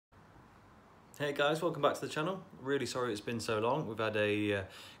Hey guys, welcome back to the channel. Really sorry it's been so long. We've had a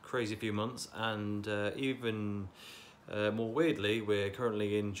crazy few months, and even more weirdly, we're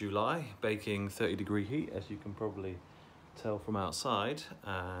currently in July, baking 30-degree heat, as you can probably tell from outside.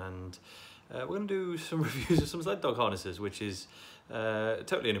 And we're going to do some reviews of some sled dog harnesses, which is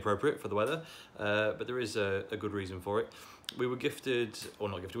totally inappropriate for the weather, but there is a good reason for it. We were gifted, or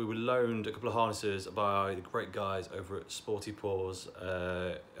not gifted, we were loaned a couple of harnesses by the great guys over at Sporty Paws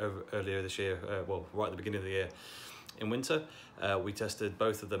earlier this year, well, right at the beginning of the year in winter. We tested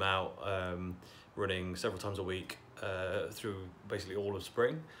both of them out, running several times a week through basically all of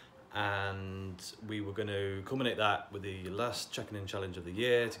spring. And we were going to culminate that with the last checking in challenge of the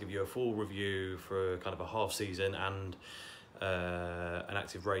year to give you a full review for kind of a half season and an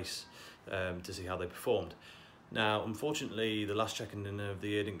active race to see how they performed. Now, unfortunately, the last checking in of the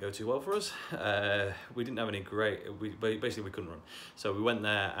year didn't go too well for us. We didn't have any great, basically we couldn't run. So we went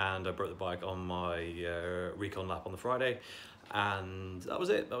there and I broke the bike on my recon lap on the Friday, and that was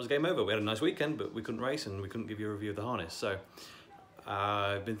it. That was game over. We had a nice weekend, but we couldn't race and we couldn't give you a review of the harness. So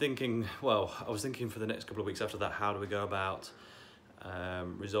I've been thinking, well, I was thinking for the next couple of weeks after that, how do we go about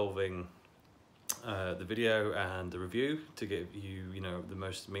resolving the video and the review to give you, the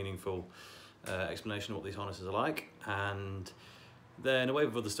most meaningful explanation of what these harnesses are like. And then a wave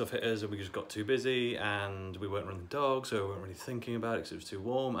of other stuff hit us and we just got too busy and we weren't running dogs, so we weren't really thinking about it because it was too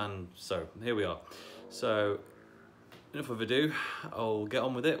warm, and so here we are. So enough of ado, I'll get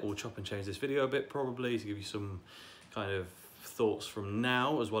on with it. We'll chop and change this video a bit probably to give you some kind of thoughts from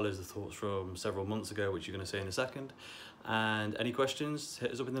now, as well as the thoughts from several months ago, which you're going to see in a second. And any questions, hit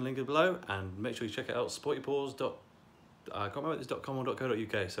us up in the link below, and make sure you check it out, sportypaws.com. I can't remember if it's .com or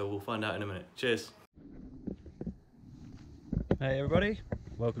 .co.uk, so we'll find out in a minute. Cheers. Hey everybody,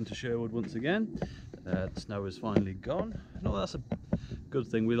 welcome to Sherwood once again. The snow is finally gone. No, that's a good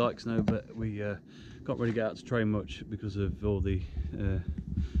thing. We like snow, but we can't really get out to train much because of all the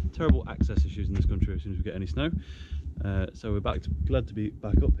terrible access issues in this country as soon as we get any snow. So we're glad to be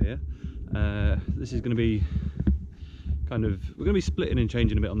back up here. This is going to be we're going to be splitting and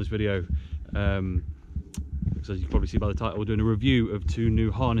changing a bit on this video. Because as you can probably see by the title, we're doing a review of two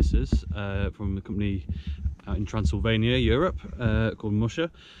new harnesses from a company out in Transylvania, Europe, called MUSHER.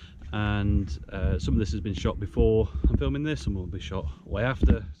 And some of this has been shot before I'm filming this, some will be shot way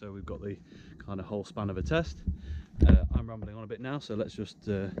after, so we've got the kind of whole span of a test. I'm rambling on a bit now, so let's just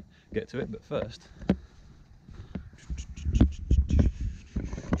get to it. But first,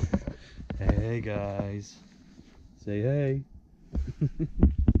 hey guys, say hey.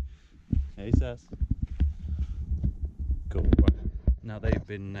 Hey Sass. Cool. Right. Now they've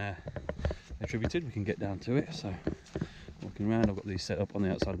been attributed, we can get down to it. So walking around, I've got these set up on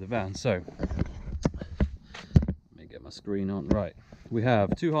the outside of the van. So let me get my screen on. Right, we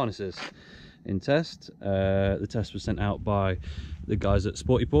have two harnesses in test. The test was sent out by the guys at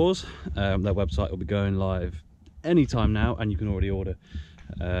Sporty Paws. Their website will be going live anytime now, and you can already order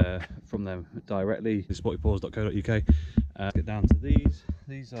from them directly, sportypaws.co.uk. Let's get down to these.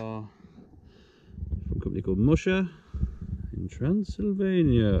 These are from a company called MUSHER in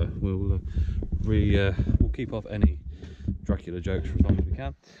Transylvania. We'll keep off any Dracula jokes for as long as we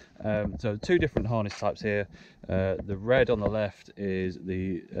can. So two different harness types here. The red on the left is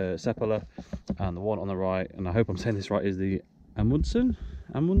the Seppala, and the one on the right, and I hope I'm saying this right, is the Amundsen.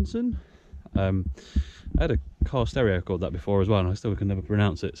 I had a car stereo called that before as well, and I still can never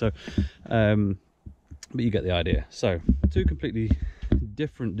pronounce it. So, but you get the idea. So two completely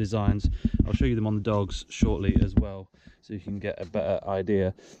different designs. I'll show you them on the dogs shortly as well, so you can get a better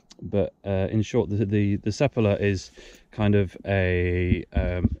idea. But in short, the Seppala is kind of a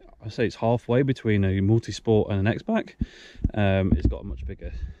I say it's halfway between a multi-sport and an X-back. It's got a much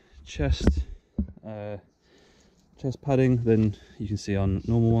bigger chest padding than you can see on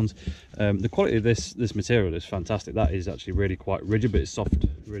normal ones. The quality of this material is fantastic. That is actually really quite rigid, but it's soft,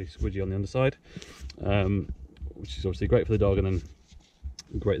 really squidgy on the underside, which is obviously great for the dog, and then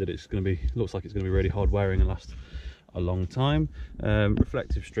great that it's going to be, looks like it's going to be really hard wearing and last a long time.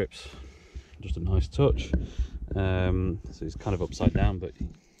 Reflective strips, just a nice touch. So it's kind of upside down, but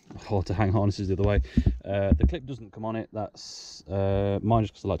hard to hang harnesses the other way. The clip doesn't come on it. That's mine,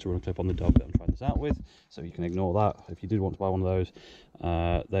 just because I like to run a clip on the dog that I'm trying this out with, so you can ignore that. If you did want to buy one of those,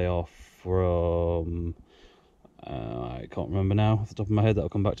 they are from I can't remember now off the top of my head, that'll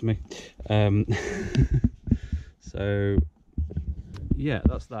come back to me. So yeah,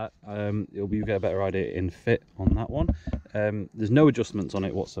 that's that. You'll get a better idea in fit on that one. There's no adjustments on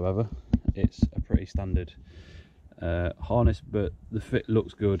it whatsoever. It's a pretty standard harness, but the fit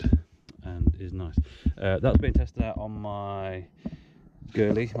looks good and is nice. That's been tested out on my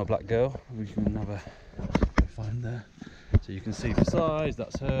girly, my black girl. We can have a find there. So you can see the size,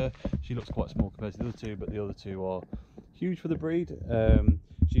 that's her. She looks quite small compared to the other two, but the other two are huge for the breed.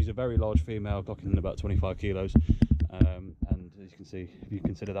 She's a very large female, clocking in about 25 kilos. And as you can see, if you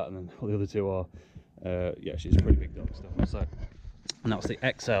consider that, and then all the other two are, yeah, she's a pretty big dog still. So, and that's the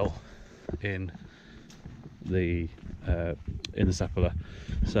XL in the Seppala.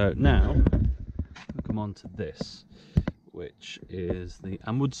 So now we'll come on to this, which is the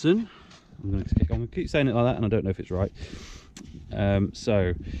Amundsen. I'm going to keep saying it like that, and I don't know if it's right.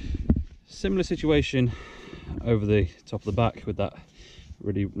 So similar situation over the top of the back with that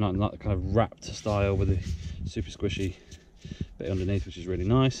really not that kind of wrapped style with the super squishy bit underneath, which is really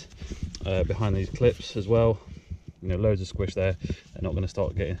nice. Behind these clips as well, you know, loads of squish there. They're not going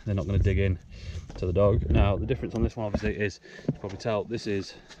to dig in to the dog. Now the difference on this one obviously is, you can probably tell, this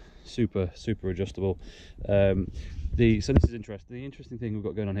is super adjustable. So this is interesting. The interesting thing we've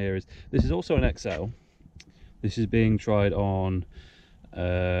got going on here is this is also an XL. This is being tried on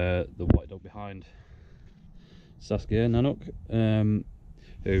the white dog behind Saskia Nanook,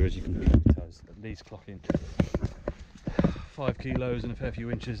 who, as you can tell, is at least clocking 5 kilos and a fair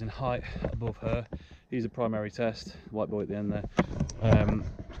few inches in height above her. He's a primary test, white boy at the end there.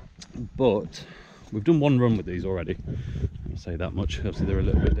 But we've done one run with these already. I'll say that much. Obviously they're a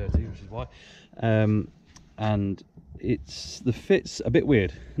little bit dirty, which is why. And the fit's a bit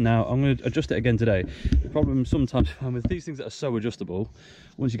weird. Now I'm going to adjust it again today. The problem sometimes with these things that are so adjustable,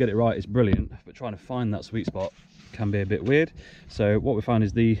 once you get it right, it's brilliant, but trying to find that sweet spot can be a bit weird. So what we found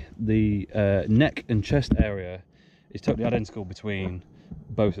is the neck and chest area is totally identical between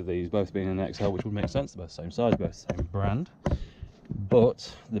both of these, both being an XL, which would make sense. They're both the same size, both the same brand.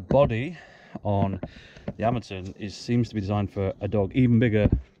 But the body on the Amundsen seems to be designed for a dog even bigger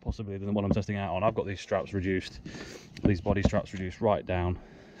possibly than the one I'm testing out on. I've got these straps reduced, these body straps reduced right down,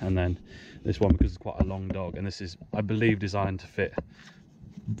 and then this one, because it's quite a long dog, and this is, I believe, designed to fit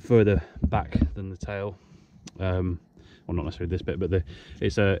further back than the tail. Well, not necessarily this bit, but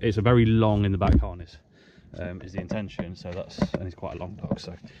it's a very long in the back harness, is the intention. So that's, and it's quite a long dog,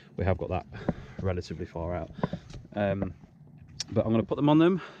 so we have got that relatively far out. But I'm going to put them on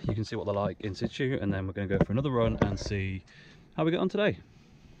them. You can see what they're like in situ, and then we're going to go for another run and see how we get on today.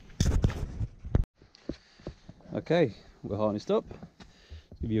 Okay, we're harnessed up.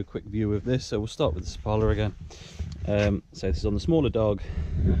 Give you a quick view of this. So we'll start with the Seppala again. So this is on the smaller dog,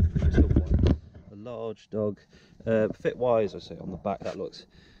 still quite a large dog. Fit wise, I say on the back that looks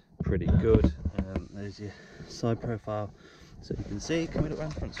pretty good. There's your side profile, so you can see. Can we look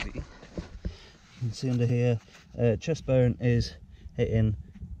around front, sweetie? You can see under here, chest bone is hitting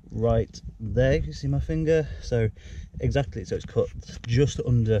right there. You can see my finger, so exactly, so it's cut just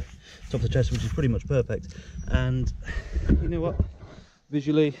under top of the chest, which is pretty much perfect. And you know what,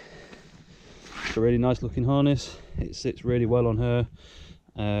 visually it's a really nice looking harness. It sits really well on her.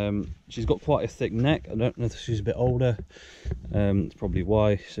 She's got quite a thick neck. I don't know if she's a bit older, it's probably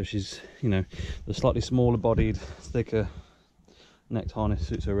why. So she's, you know, the slightly smaller bodied, thicker necked harness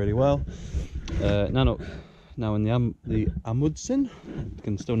suits her really well. Nanook now in the Amundsen. I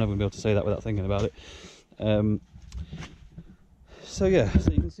can still never be able to say that without thinking about it. So yeah,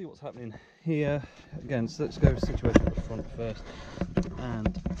 so you can see what's happening here. Again, so let's go situation at the front first,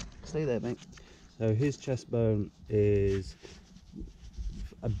 and stay there, mate. So his chest bone is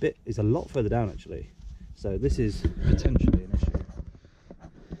a lot further down actually. So this is potentially an issue.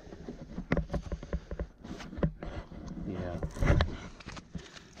 Yeah.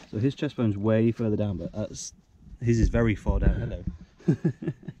 So his chest bone's way further down, but his is very far down.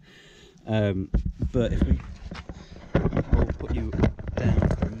 Hello. But if we'll put you down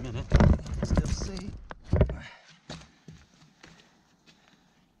for a minute, still see. If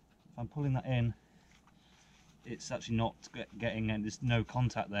I'm pulling that in, it's actually not getting, and there's no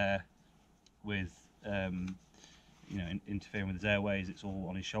contact there with, you know, interfering with his airways. It's all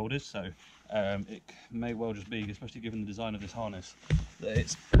on his shoulders, so it may well just be, especially given the design of this harness, that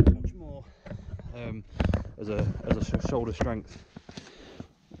it's much more as a shoulder strength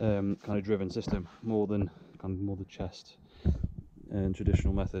kind of driven system, more than more the chest and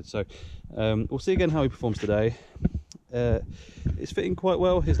traditional method. So we'll see again how he performs today. It's fitting quite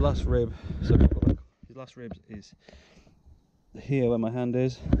well. His last rib, so his last rib is here where my hand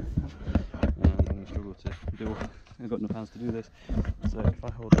is. I'm going to struggle to do. I've got enough hands to do this. So if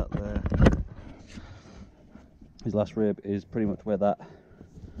I hold that there, his last rib is pretty much where that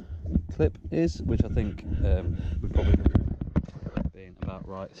clip is, which I think would probably be about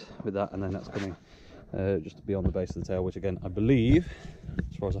right with that, and then that's coming just to be on the base of the tail, which again I believe,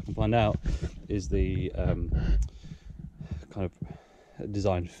 as far as I can find out, is the kind of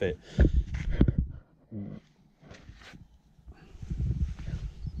design fit.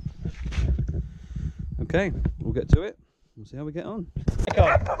 Okay, we'll get to it. We'll see how we get on. Go!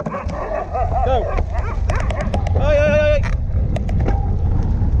 Oi, oi, oi, oi.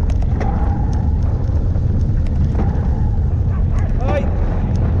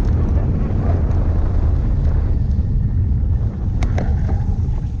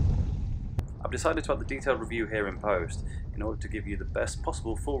 I've decided to add the detailed review here in post in order to give you the best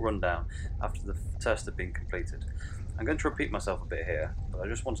possible full rundown after the test had been completed. I'm going to repeat myself a bit here, but I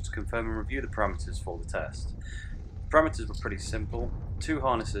just wanted to confirm and review the parameters for the test. The parameters were pretty simple. 2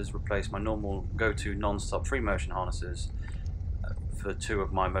 harnesses replaced my normal go-to non-stop free motion harnesses for 2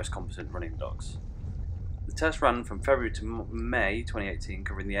 of my most competent running dogs. The test ran from February to May 2018,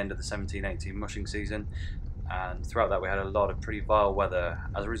 covering the end of the 17-18 mushing season, and throughout that we had a lot of pretty vile weather.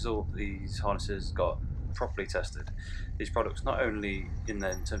 As a result, these harnesses got properly tested. These products not only in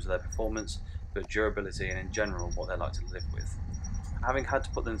terms of their performance, but durability and in general what they like to live with. Having had to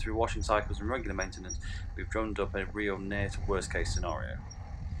put them through washing cycles and regular maintenance, we've drummed up a real near to worst case scenario.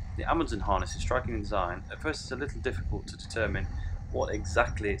 The Amundsen harness is striking in design. At first it's a little difficult to determine what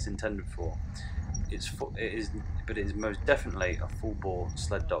exactly it's intended for. But it is most definitely a full bore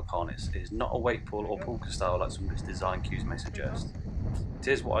sled dog harness. It is not a weight pull or pulka style like some of its design cues may suggest. It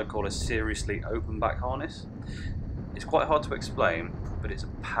is what I call a seriously open back harness. It's quite hard to explain, but it's a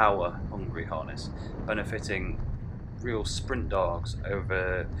power hungry harness, benefiting real sprint dogs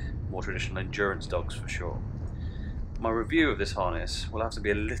over more traditional endurance dogs for sure. My review of this harness will have to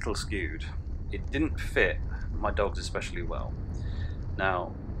be a little skewed. It didn't fit my dogs especially well.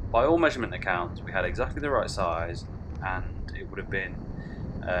 Now, by all measurement accounts, we had exactly the right size, and it would have been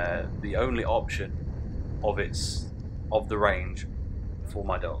the only option of the range for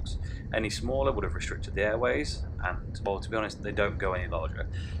my dogs. Any smaller would have restricted the airways, and well, to be honest, they don't go any larger,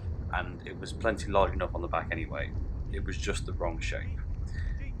 and it was plenty large enough on the back anyway. It was just the wrong shape.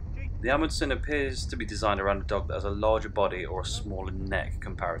 The Amundsen appears to be designed around a dog that has a larger body or a smaller neck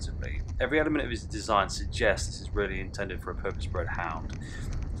comparatively. Every element of its design suggests this is really intended for a purpose-bred hound,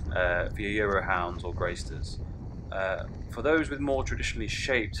 for your Euro hounds or Greysters. For those with more traditionally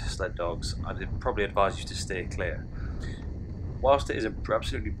shaped sled dogs, I'd probably advise you to steer clear. Whilst it is an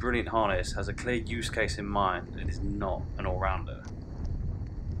absolutely brilliant harness, has a clear use case in mind, it is not an all-rounder.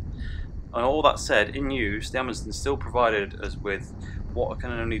 And all that said, in use, the Amundsen still provided us with what I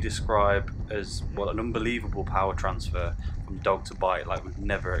can only describe as, well, an unbelievable power transfer from dog to bite like we've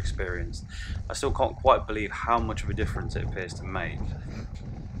never experienced. I still can't quite believe how much of a difference it appears to make.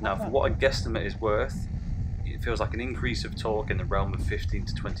 Now, for what a guesstimate is worth, it feels like an increase of torque in the realm of 15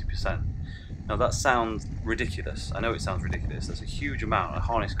 to 20%. Now that sounds ridiculous. I know it sounds ridiculous. That's a huge amount. A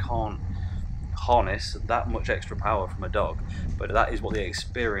harness can't harness that much extra power from a dog, but that is what the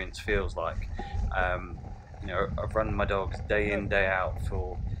experience feels like. You know, I've run my dogs day in, day out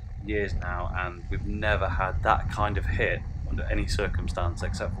for years now, and we've never had that kind of hit under any circumstance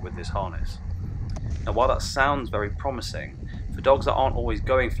except for with this harness. Now, while that sounds very promising, for dogs that aren't always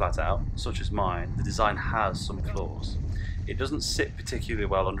going flat out, such as mine, the design has some flaws. It doesn't sit particularly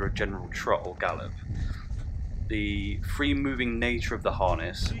well under a general trot or gallop. The free-moving nature of the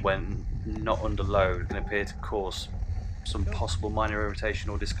harness, when not under load, can appear to cause some possible minor irritation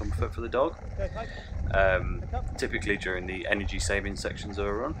or discomfort for the dog, typically during the energy-saving sections of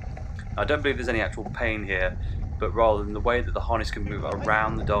a run. I don't believe there's any actual pain here, but rather than the way that the harness can move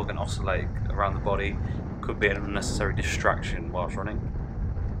around the dog and oscillate around the body could be an unnecessary distraction whilst running.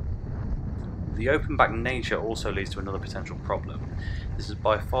 The open back nature also leads to another potential problem. This is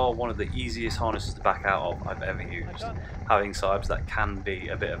by far one of the easiest harnesses to back out of I've ever used. Having sibes, that can be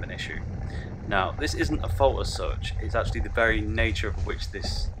a bit of an issue. Now, this isn't a fault as such, it's actually the very nature of which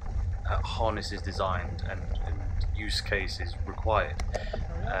this harness is designed and use case is required.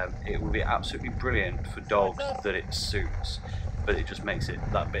 It will be absolutely brilliant for dogs that it suits, but it just makes it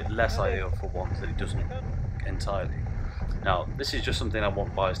that bit less ideal for ones that it doesn't entirely. Now, this is just something I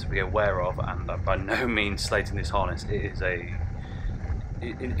want buyers to be aware of, and I'm by no means slating this harness. It is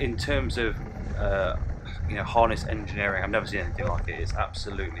in terms of you know, harness engineering, I've never seen anything like it. It's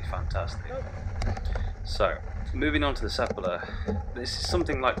absolutely fantastic. So, moving on to the Seppala, this is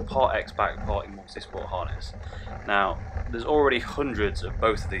something like part X-Back, part multi-sport harness. Now, there's already hundreds of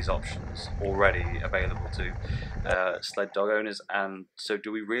both of these options already available to sled dog owners, and so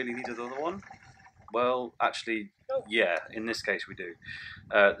do we really need another one? Well, actually, yeah, in this case we do.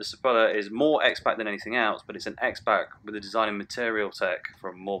 The Seppala is more X-Back than anything else, but it's an X-Back with a design and material tech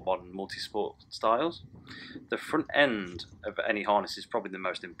from more modern multi-sport styles. The front end of any harness is probably the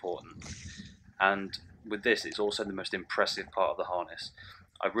most important, and with this, it's also the most impressive part of the harness.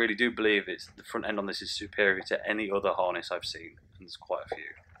 I really do believe the front end on this is superior to any other harness I've seen, and there's quite a few.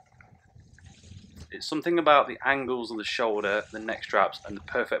 It's something about the angles of the shoulder, the neck straps, and the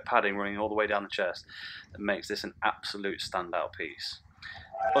perfect padding running all the way down the chest that makes this an absolute standout piece.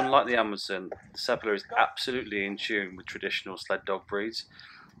 Unlike the Amundsen, the Seppala is absolutely in tune with traditional sled dog breeds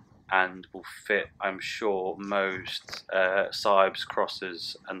and will fit, I'm sure, most sibes,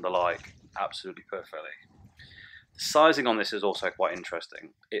 crosses and the like absolutely perfectly. The sizing on this is also quite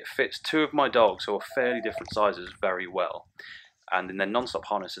interesting. It fits two of my dogs who are fairly different sizes very well, and in their non-stop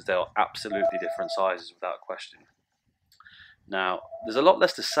harnesses they are absolutely different sizes without question. Now, there's a lot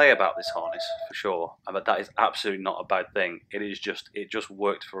less to say about this harness for sure, but that is absolutely not a bad thing. It just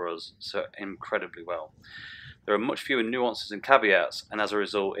worked for us so incredibly well. There are much fewer nuances and caveats, and as a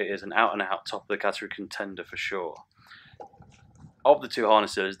result, it is an out-and-out top of the category contender for sure. Of the two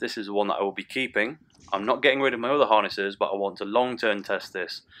harnesses, this is the one that I will be keeping. I'm not getting rid of my other harnesses, but I want to long-term test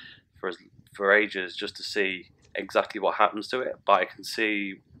this for ages just to see exactly what happens to it. But I can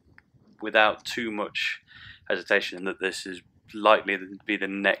see without too much hesitation that this is likely to be the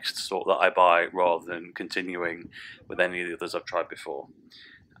next sort that I buy rather than continuing with any of the others I've tried before.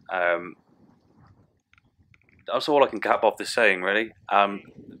 That's all I can cap off this saying, really.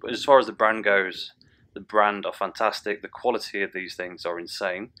 As far as the brand goes, the brand are fantastic. The quality of these things are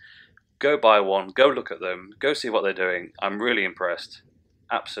insane. Go buy one, go look at them, go see what they're doing. I'm really impressed.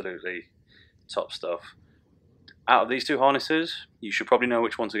 Absolutely top stuff. Out of these two harnesses, you should probably know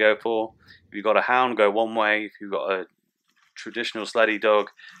which one to go for. If you've got a hound, go one way. If you've got a traditional sleddy dog,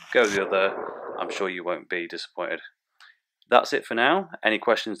 go the other. I'm sure you won't be disappointed. That's it for now. Any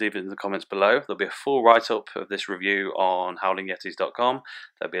questions, leave it in the comments below. There'll be a full write-up of this review on howlingyetis.com.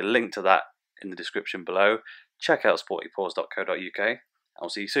 There'll be a link to that in the description below. Check out sportypaws.co.uk. I'll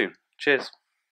see you soon. Cheers.